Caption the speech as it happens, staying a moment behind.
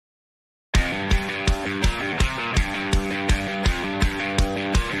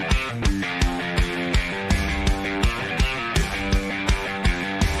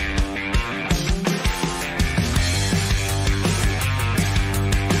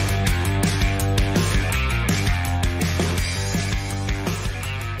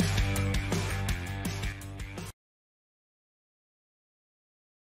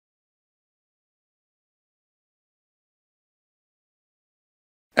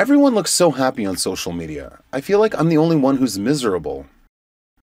Everyone looks so happy on social media. I feel like I'm the only one who's miserable.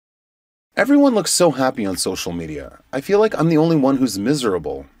 Everyone looks so happy on social media. I feel like I'm the only one who's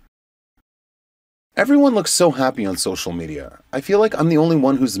miserable. Everyone looks so happy on social media. I feel like I'm the only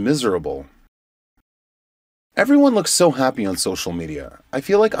one who's miserable. Everyone looks so happy on social media. I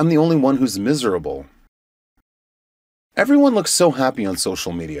feel like I'm the only one who's miserable. Everyone looks so happy on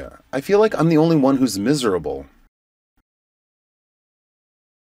social media. I feel like I'm the only one who's miserable.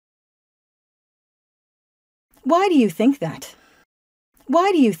 Why do you think that?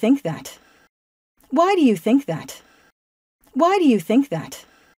 Why do you think that? Why do you think that? Why do you think that?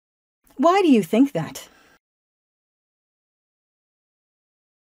 Why do you think that?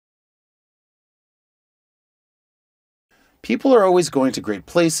 People are always going to great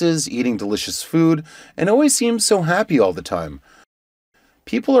places, eating delicious food, and always seem so happy all the time.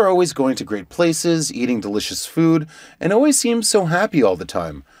 People are always going to great places, eating delicious food, and always seem so happy all the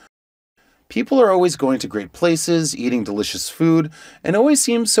time. People are always going to great places, eating delicious food, and always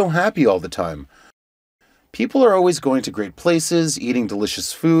seem so happy all the time. People are always going to great places, eating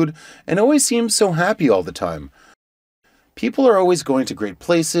delicious food, and always seem so happy all the time. People are always going to great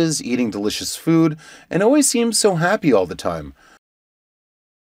places, eating delicious food, and always seem so happy all the time.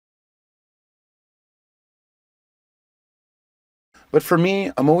 But for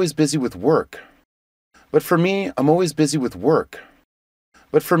me, I'm always busy with work. But for me, I'm always busy with work.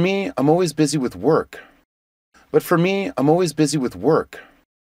 But for me, I'm always busy with work. But for me, I'm always busy with work.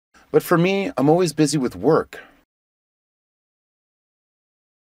 But for me, I'm always busy with work.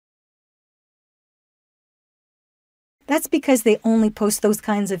 That's because they only post those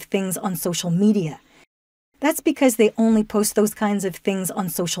kinds of things on social media. That's because they only post those kinds of things on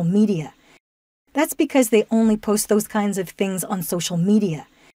social media. That's because they only post those kinds of things on social media.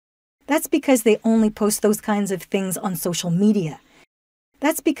 That's because they only post those kinds of things on social media.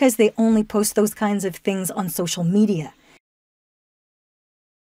 That's because they only post those kinds of things on social media.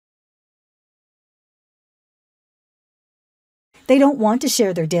 They don't want to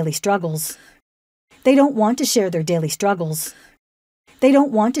share their daily struggles. They don't want to share their daily struggles. They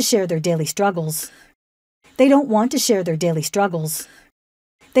don't want to share their daily struggles. They don't want to share their daily struggles.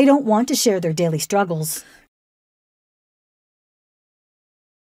 They don't want to share their daily struggles.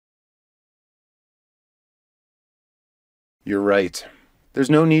 You're right. There's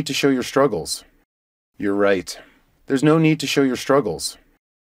no need to show your struggles. You're right. There's no need to show your struggles.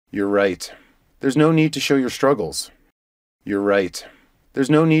 You're right. There's no need to show your struggles. You're right. There's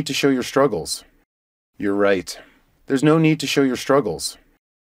no need to show your struggles. You're right. There's no need to show your struggles.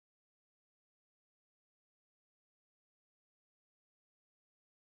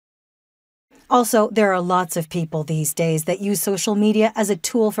 Also, there are lots of people these days that use social media as a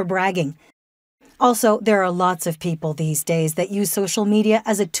tool for bragging. Also, there are lots of people these days that use social media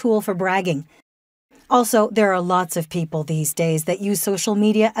as a tool for bragging. Also, there are lots of people these days that use social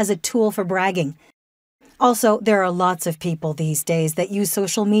media as a tool for bragging. Also, there are lots of people these days that use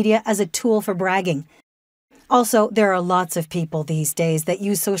social media as a tool for bragging. Also, there are lots of people these days that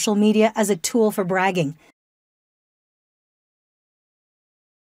use social media as a tool for bragging.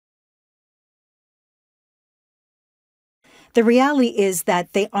 The reality is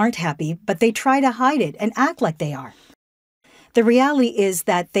that they aren't happy, but they try to hide it and act like they are. The reality is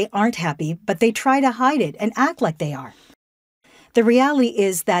that they aren't happy, but they try to hide it and act like they are. The reality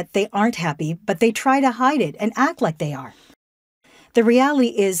is that they aren't happy, but they try to hide it and act like they are. The reality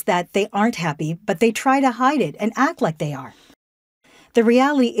is that they aren't happy, but they try to hide it and act like they are. The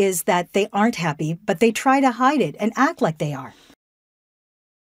reality is that they aren't happy, but they try to hide it and act like they are.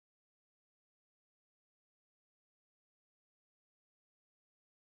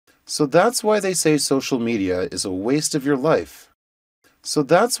 So that's why they say social media is a waste of your life. So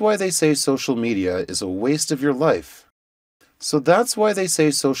that's why they say social media is a waste of your life. So that's why they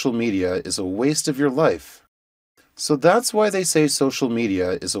say social media is a waste of your life. So that's why they say social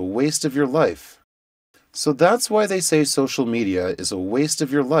media is a waste of your life. So that's why they say social media is a waste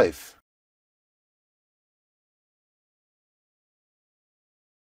of your life.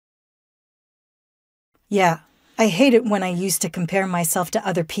 Yeah, I hate it when I used to compare myself to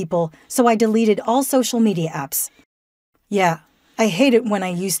other people, so I deleted all social media apps. Yeah, I hate it when I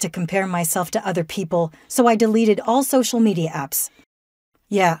used to compare myself to other people, so I deleted all social media apps.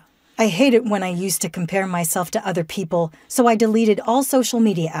 Yeah, I hate it when I used to compare myself to other people, so I deleted all social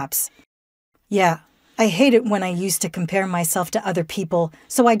media apps. Yeah, I hate it when I used to compare myself to other people,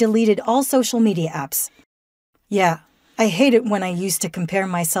 so I deleted all social media apps. Yeah, I hate it when I used to compare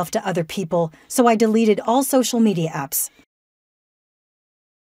myself to other people, so I deleted all social media apps.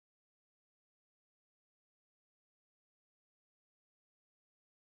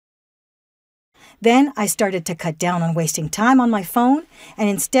 Then I started to cut down on wasting time on my phone and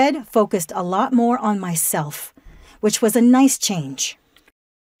instead focused a lot more on myself, which was a nice change.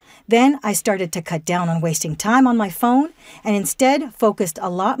 Then I started to cut down on wasting time on my phone and instead focused a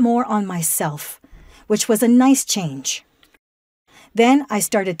lot more on myself, which was a nice change. Then I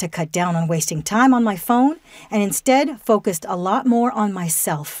started to cut down on wasting time on my phone and instead focused a lot more on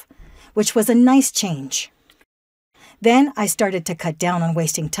myself, which was a nice change. Then I started to cut down on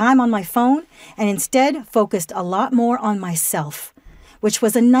wasting time on my phone and instead focused a lot more on myself, which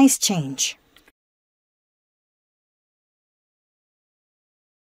was a nice change.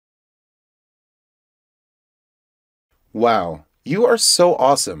 Wow, you are so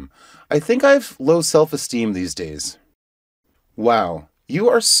awesome. I think I've low self-esteem these days. Wow, you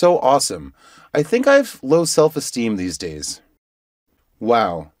are so awesome. I think I've low self-esteem these days.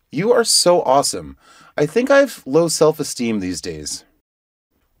 Wow, you are so awesome. I think I've low self-esteem these days.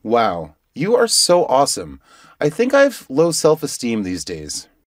 Wow, you are so awesome. I think I've low self-esteem these days.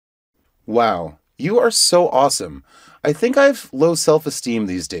 Wow, you are so awesome. I think I've low self-esteem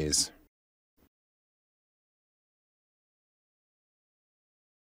these days.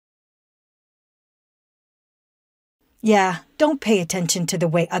 Yeah, don't pay attention to the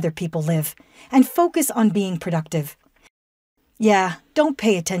way other people live and focus on being productive. Yeah, don't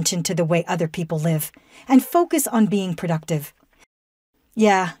pay attention to the way other people live and focus on being productive.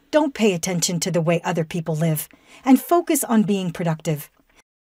 Yeah, don't pay attention to the way other people live and focus on being productive.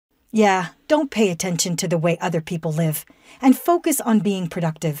 Yeah, don't pay attention to the way other people live and focus on being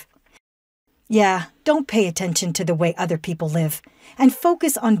productive. Yeah, don't pay attention to the way other people live and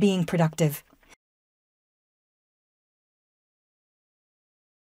focus on being productive.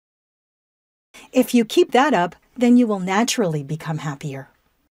 If you keep that up, then you will naturally become happier.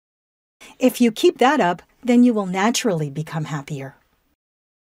 If you keep that up, then you will naturally become happier.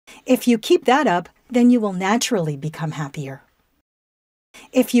 If you keep that up, then you will naturally become happier.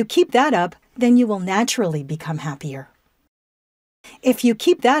 If you keep that up, then you will naturally become happier. If you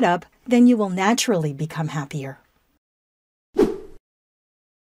keep that up, then you will naturally become happier.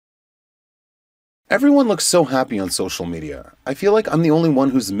 Everyone looks so happy on social media. I feel like I'm the only one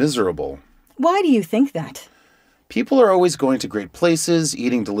who's miserable. Why do you think that? People are always going to great places,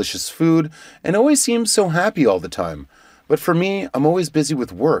 eating delicious food, and always seem so happy all the time. But for me, I'm always busy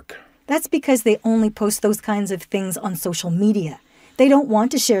with work. That's because they only post those kinds of things on social media. They don't want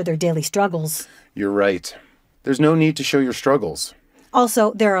to share their daily struggles. You're right. There's no need to show your struggles.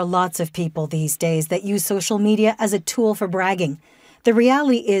 Also, there are lots of people these days that use social media as a tool for bragging. The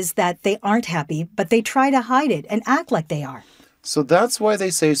reality is that they aren't happy, but they try to hide it and act like they are. So that's why they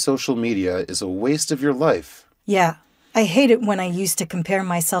say social media is a waste of your life. Yeah, I hate it when I used to compare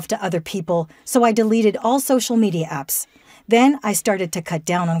myself to other people, so I deleted all social media apps. Then I started to cut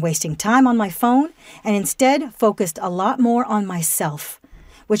down on wasting time on my phone and instead focused a lot more on myself,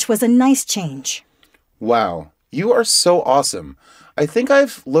 which was a nice change. Wow, you are so awesome. I think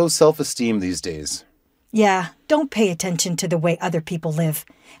I've low self-esteem these days. Yeah, don't pay attention to the way other people live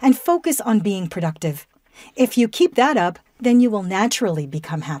and focus on being productive. If you keep that up, then you will naturally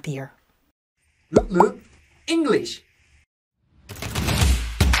become happier. 룩룩잉글리쉬